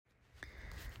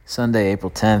Sunday, April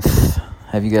 10th.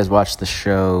 Have you guys watched the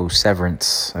show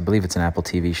Severance? I believe it's an Apple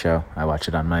TV show. I watch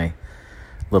it on my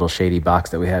little shady box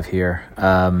that we have here.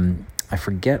 I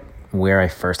forget where I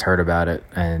first heard about it,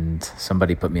 and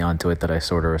somebody put me onto it that I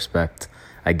sort of respect,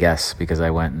 I guess, because I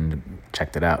went and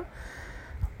checked it out.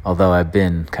 Although I've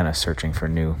been kind of searching for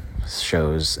new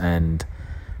shows, and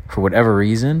for whatever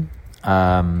reason,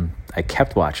 I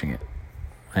kept watching it.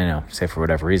 I know, say for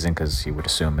whatever reason, because you would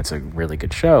assume it's a really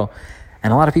good show.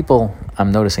 And a lot of people,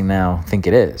 I'm noticing now, think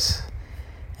it is.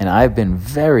 And I've been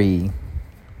very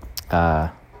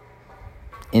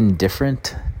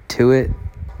indifferent to it.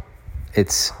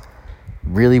 It's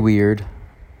really weird.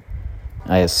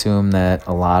 I assume that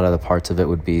a lot of the parts of it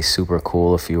would be super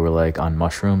cool if you were like on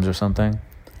mushrooms or something.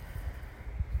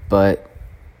 But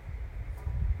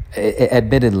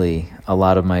admittedly, a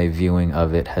lot of my viewing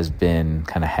of it has been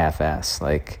kind of half-assed.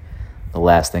 Like, the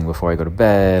last thing before I go to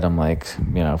bed, I'm like,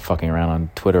 fucking around on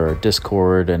Twitter or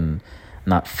Discord and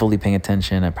not fully paying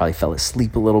attention. I probably fell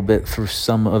asleep a little bit through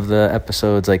some of the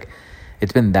episodes. Like,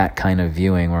 it's been that kind of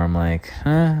viewing where I'm like,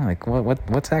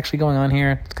 what's actually going on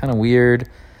here? It's kind of weird.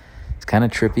 It's kind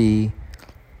of trippy.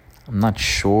 I'm not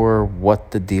sure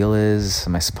what the deal is.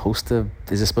 Is this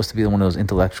supposed to be one of those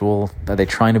intellectual, are they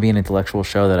trying to be an intellectual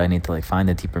show that I need to like find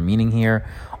a deeper meaning here?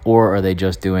 Or are they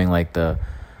just doing like the,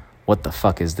 what the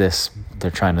fuck is this?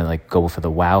 They're trying to like go for the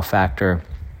wow factor.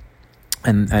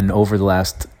 And over the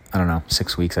last,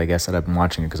 6 weeks, I guess, that I've been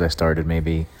watching it, because I started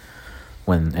maybe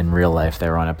when in real life they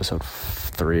were on episode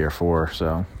 3 or 4.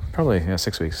 So probably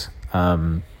 6 weeks.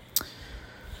 I've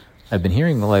been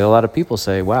hearing like a lot of people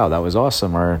say, wow, that was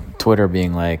awesome. Or Twitter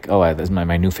being like, oh, this is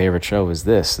my new favorite show is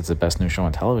this. It's the best new show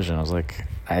on television. I was like,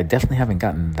 I definitely haven't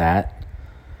gotten that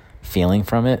feeling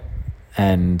from it.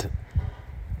 And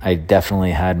I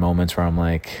definitely had moments where I'm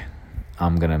like,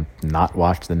 I'm going to not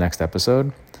watch the next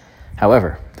episode.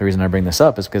 However, the reason I bring this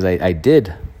up is because I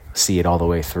did see it all the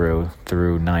way through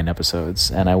 9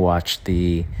 episodes. And I watched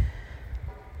the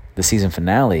season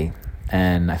finale,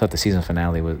 and I thought the season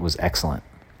finale was excellent.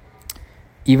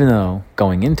 Even though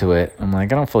going into it, I'm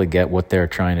like, I don't fully get what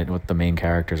the main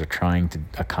characters are trying to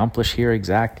accomplish here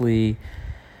exactly.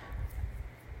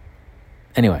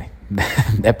 Anyway,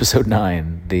 episode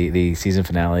 9, the season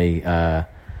finale,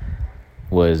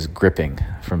 was gripping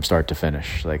from start to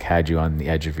finish. Like, had you on the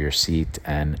edge of your seat,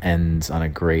 and ends on a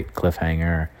great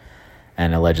cliffhanger.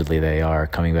 And allegedly they are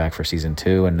coming back for season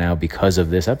 2. And now, because of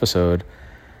this episode,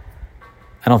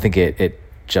 I don't think it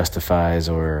justifies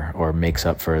or makes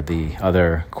up for the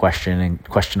other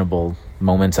questionable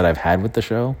moments that I've had with the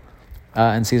show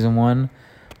in season 1,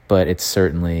 but it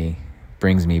certainly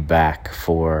brings me back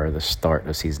for the start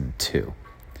of season 2.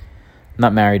 I'm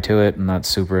not married to it. I'm not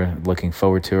super looking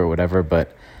forward to it or whatever,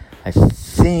 but I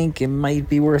think it might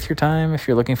be worth your time if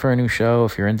you're looking for a new show,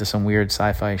 if you're into some weird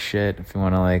sci-fi shit, if you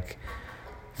want to like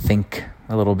think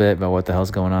a little bit about what the hell's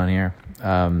going on here.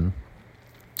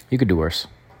 You could do worse.